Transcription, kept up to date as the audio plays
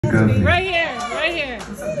grab me. Right here, right here.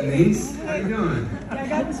 What's up, Denise? How you doing? I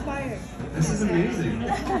got inspired. This is amazing.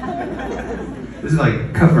 This is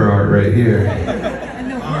like cover art right here.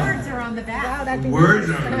 And the words are on the back. Wow, that Words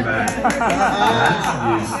are on the back.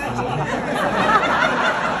 That's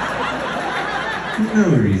useful. No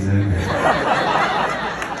reason.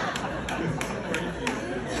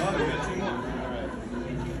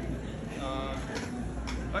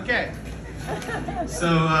 Okay. So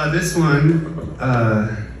this one,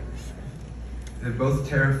 they're both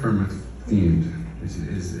terra firma themed.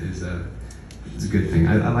 Is a good thing.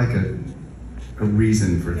 I like a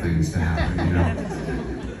reason for things to happen, you know.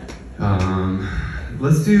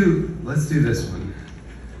 Let's do this one.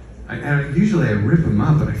 Usually I rip them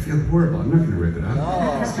up, but I feel horrible. I'm not going to rip it up.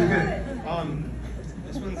 Oh. Let's do good.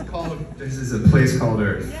 This one's called. This is a place called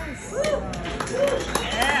Earth. Yes.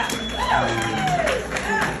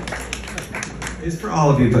 It's for all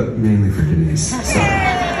of you, but mainly for Denise. Sorry.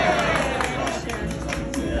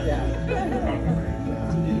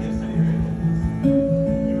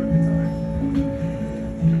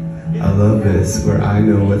 I love this, where I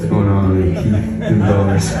know what's going on and Keith and Bo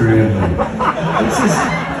are scrambling.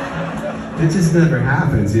 It just never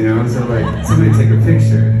happens, you know? So like, somebody take a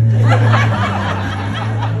picture.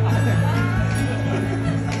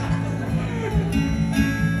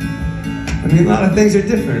 I mean, a lot of things are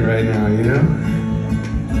different right now, you know?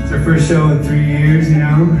 It's our first show in 3 years, you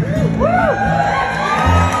know?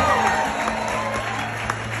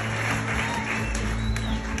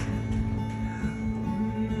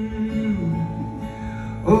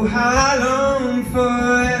 Oh, how I long for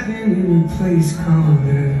heaven in a place called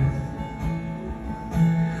Earth,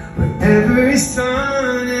 where every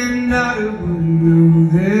son and daughter would know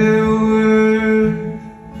their worth,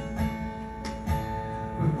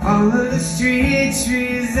 where all of the streets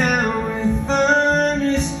resound with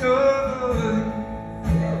thunderstorm.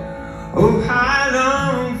 Oh, how I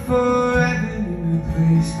long for heaven in a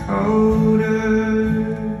place called Earth.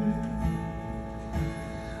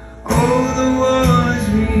 Oh, the wars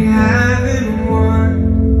we haven't won,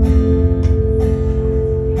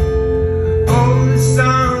 all the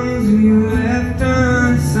songs we left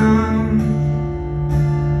unsung,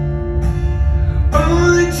 all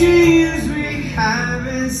the dreams we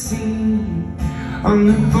haven't seen on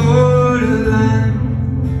the borderline.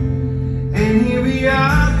 And here we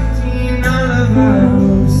are between all of our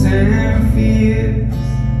hopes and fears,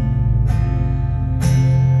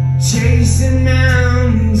 chasing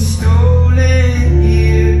down these stolen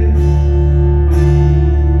years,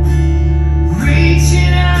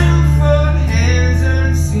 reaching out for hands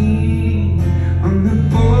unseen on the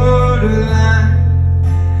borderline,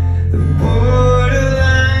 the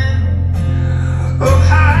borderline. Oh,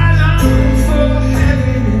 how I long for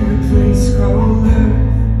heaven in a place called Earth,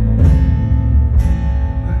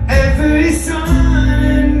 where every son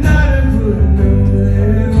and daughter would know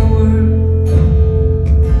their worth.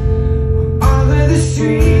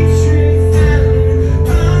 Streets resound with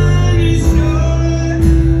thunderstorm.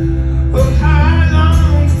 Oh, how I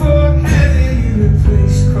long for heaven in a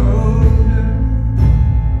place called Earth.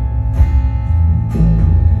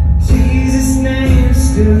 Jesus' name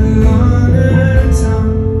still on her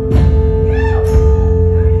tongue,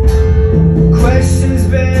 questions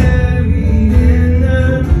buried in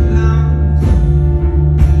her lungs.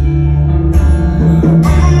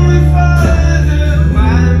 Oh, my Father,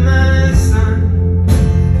 why my son?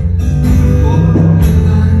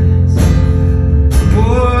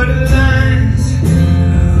 Borderlines.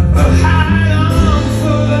 Oh, how I long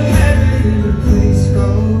for heaven in a place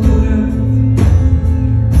called Earth,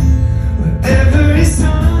 where every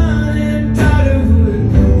son and daughter would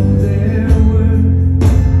know their worth,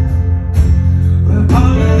 where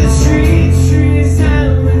all of the streets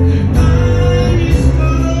resound with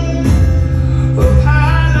thunderstorm. Oh, how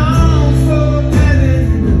I long for heaven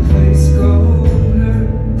in a place called Earth.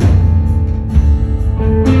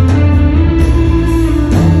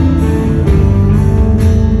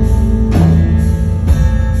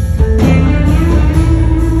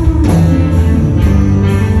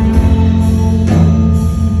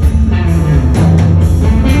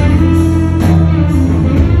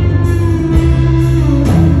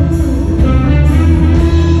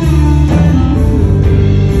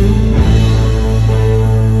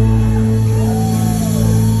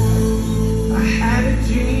 I had a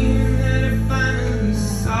dream that I finally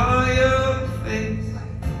saw your face,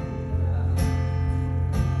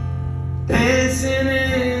 dancing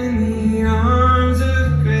in the arms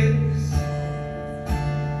of grace,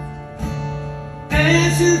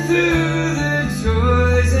 dancing through the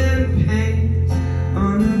joys and pains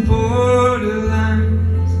on the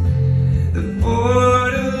borderlines, the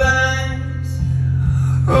borderlines.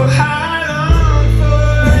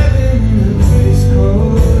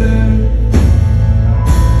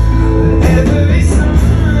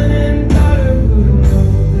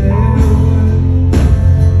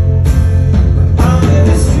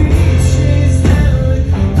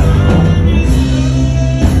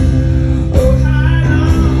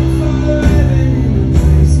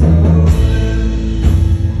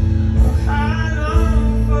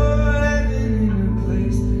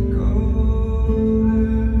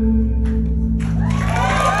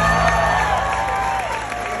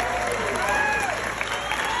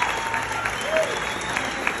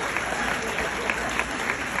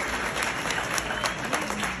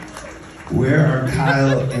 Where are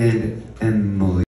Kyle and Emily?